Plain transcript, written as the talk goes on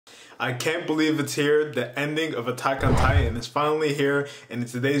I can't believe it's here. The ending of Attack on Titan is finally here, and in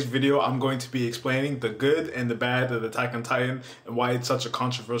today's video I'm going to be explaining the good and the bad of Attack on Titan and why it's such a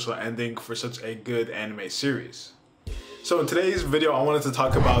controversial ending for such a good anime series. So in today's video, I wanted to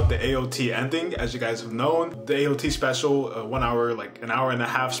talk about the AOT ending. As you guys have known, the AOT special, 1 hour, like an hour and a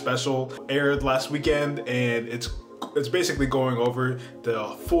half special, aired last weekend, and it's basically going over the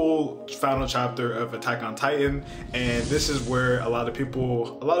full final chapter of Attack on Titan, and this is where a lot of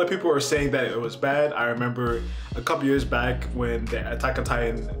people are saying that it was bad. I remember a couple years back when the Attack on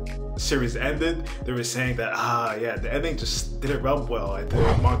Titan series ended, they were saying that yeah, the ending just didn't rub well. It did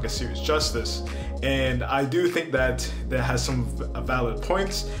the manga series justice, and I do think that that has some valid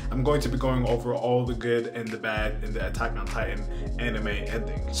points. I'm going to be going over all the good and the bad in the Attack on Titan anime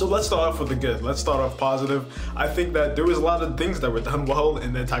ending. So let's start off with the good. Let's start off positive. I think that there was a lot of things that were done well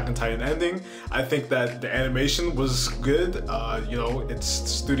in the Attack on Titan ending. I think that the animation was good. You know, it's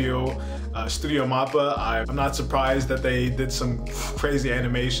Studio Mappa. I'm not surprised that they did some crazy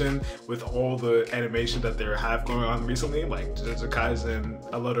animation with all the animation that they have going on recently, like Jujutsu Kaisen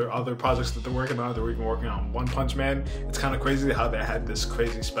and a lot of other projects that they're working on. They're even working on One Punch Man. It's kind of crazy how they had this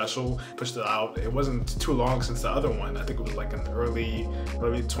crazy special, pushed it out. It wasn't too long since the other one. I think it was like in early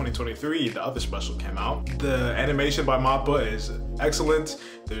 2023, the other special came out. The animation by Mappa is excellent.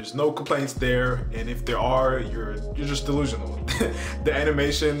 There's no complaints there, and if there are, you're just delusional. The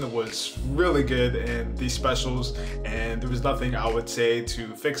animation was really good in these specials, and there was nothing I would say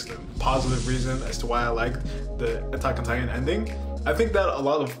to fix them. Positive reason as to why I liked the Attack on Titan ending. I think that a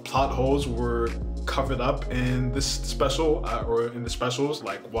lot of plot holes were covered up in this special, or in the specials,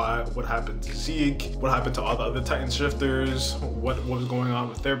 like what happened to Zeke, what happened to all the other Titan shifters, what was going on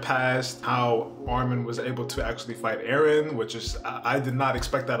with their past, how Armin was able to actually fight Eren, which is, I did not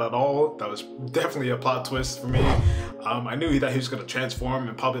expect that at all. That was definitely a plot twist for me. I knew that he was going to transform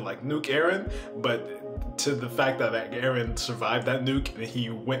and probably like nuke Eren, but to the fact that Eren survived that nuke and he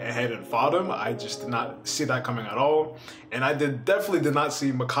went ahead and fought him, I just did not see that coming at all. And I definitely did not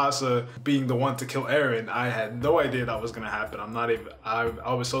see Mikasa being the one to kill Eren. I had no idea that was gonna happen.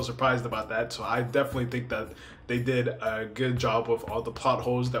 I was so surprised about that. So I definitely think that they did a good job with all the plot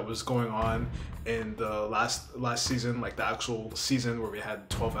holes that was going on in the last season, like the actual season where we had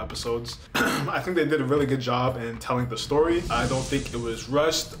 12 episodes. I think they did a really good job in telling the story. I don't think it was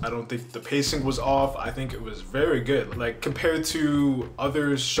rushed. I don't think the pacing was off. I think it was very good. Like compared to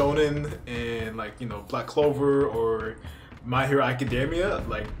other shonen and like, you know, Black Clover or My Hero Academia,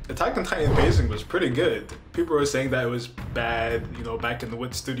 like Attack on Titan pacing was pretty good. People were saying that it was bad, you know, back in the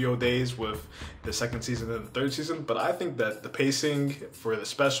Wit Studio days with the second season and the third season, but I think that the pacing for the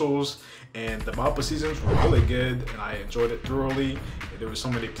specials and the Mappa seasons were really good, and I enjoyed it thoroughly. There were so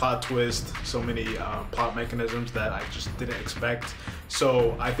many plot twists, so many plot mechanisms that I just didn't expect.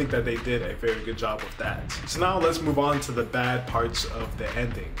 So I think that they did a very good job with that. So now let's move on to the bad parts of the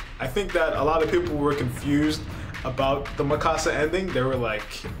ending. I think that a lot of people were confused about the Mikasa ending. They were like,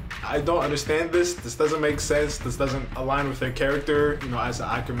 I don't understand this. This doesn't make sense. This doesn't align with her character. You know, as an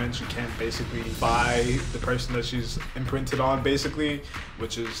Ackerman, she can't basically buy the person that she's imprinted on, basically,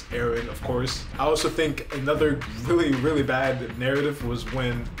 which is Eren, of course. I also think another really bad narrative was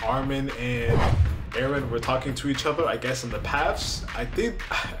when Armin and Eren were talking to each other, I guess in the paths. I think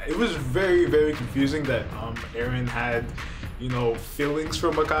it was very confusing that Eren had, you know, feelings for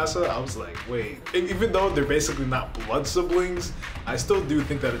Mikasa. I was like, wait, even though they're basically not blood siblings, I still do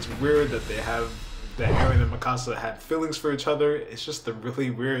think that it's weird that Eren and Mikasa had feelings for each other. It's just a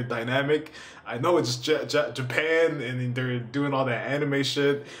really weird dynamic. I know it's Japan and they're doing all that anime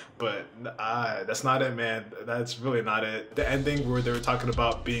shit, but that's not it, man. That's really not it. The ending where they were talking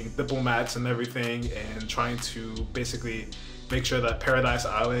about being diplomats and everything and trying to basically make sure that Paradise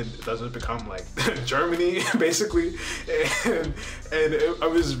Island doesn't become like Germany, basically. And I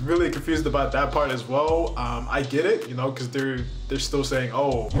was really confused about that part as well. I get it, you know, because they're still saying,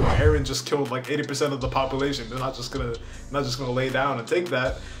 oh, you know, Eren just killed like 80% of the population. They're not just gonna lay down and take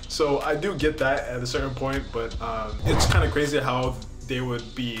that. So I do get that at a certain point, but it's kind of crazy how they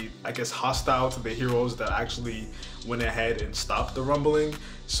would be, I guess, hostile to the heroes that actually went ahead and stopped the rumbling.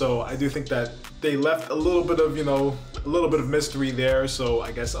 So I do think that they left a little bit of, you know, a little bit of mystery there. So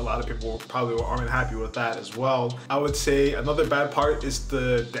I guess a lot of people probably aren't happy with that as well. I would say another bad part is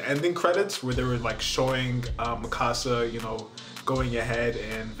the ending credits where they were like showing Mikasa, you know, going ahead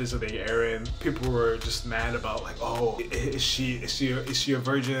and visiting Eren. People were just mad about like, oh, is she a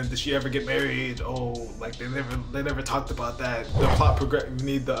virgin? Did she ever get married? Oh, like they never talked about that. The plot we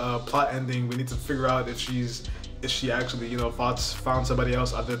need the plot ending. We need to figure out if she actually, you know, found somebody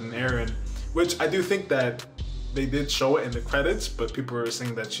else other than Eren. Which I do think that they did show it in the credits, but people were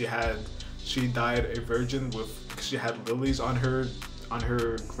saying that she died a virgin because she had lilies on her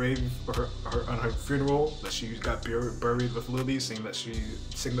grave, or on her funeral, that she got buried with lilies, saying that she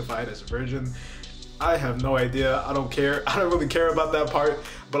signified as a virgin. I have no idea. I don't care. I don't really care about that part,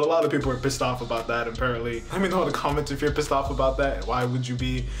 but a lot of people are pissed off about that apparently. Let me know in the comments if you're pissed off about that, and why would you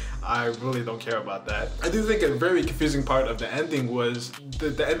be? I really don't care about that. I do think a very confusing part of the ending was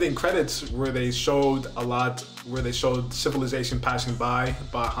the ending credits, where they showed civilization passing by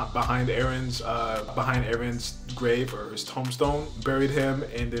behind Aaron's grave, or his tombstone, buried him,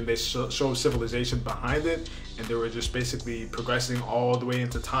 and then they showed civilization behind it, and they were just basically progressing all the way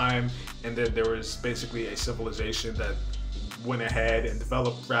into time, and then there was basically a civilization that went ahead and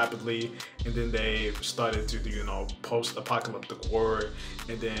developed rapidly, and then they started to do, you know, post-apocalyptic war,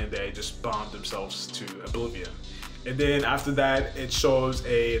 and then they just bombed themselves to oblivion. And then after that, it shows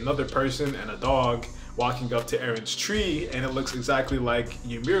another person and a dog walking up to Aaron's tree, and it looks exactly like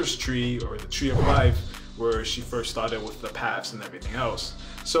Ymir's tree, or the tree of life, where she first started with the paths and everything else.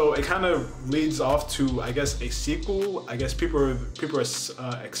 So it kind of leads off to, I guess, a sequel. I guess people are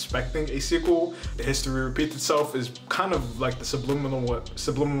expecting a sequel. The history repeats itself is kind of like the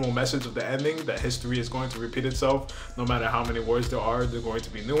subliminal message of the ending, that history is going to repeat itself. No matter how many wars there are going to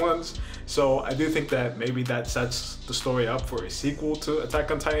be new ones. So I do think that maybe that sets the story up for a sequel to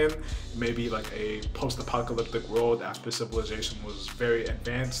Attack on Titan. Maybe like a post-apocalyptic world after civilization was very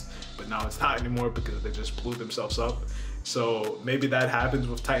advanced, but now it's not anymore because they just blew themselves up. So maybe that happens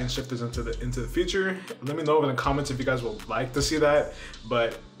with Titan Shifters into the future. Let me know in the comments if you guys would like to see that,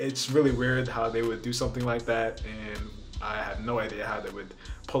 but it's really weird how they would do something like that, and I have no idea how they would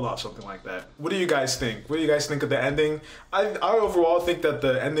pull off something like that. What do you guys think? What do you guys think of the ending? I overall think that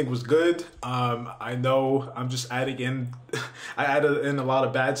the ending was good. I know I'm just adding in, I added in a lot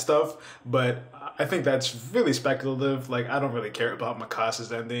of bad stuff, but I think that's really speculative. Like, I don't really care about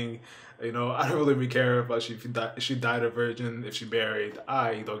Mikasa's ending. You know, I don't really care about if she died a virgin, if she buried.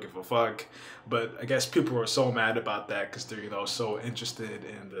 I don't give a fuck. But I guess people are so mad about that because they're, you know, so interested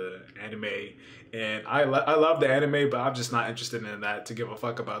in the anime. And I love the anime, but I'm just not interested in that to give a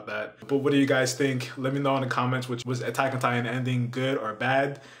fuck about that. But what do you guys think? Let me know in the comments, which was Attack on Titan ending good or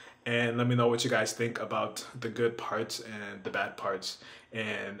bad? And let me know what you guys think about the good parts and the bad parts.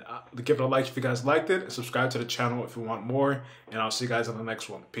 And give it a like if you guys liked it. And subscribe to the channel if you want more. And I'll see you guys on the next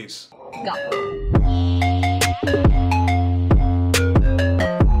one. Peace. Go.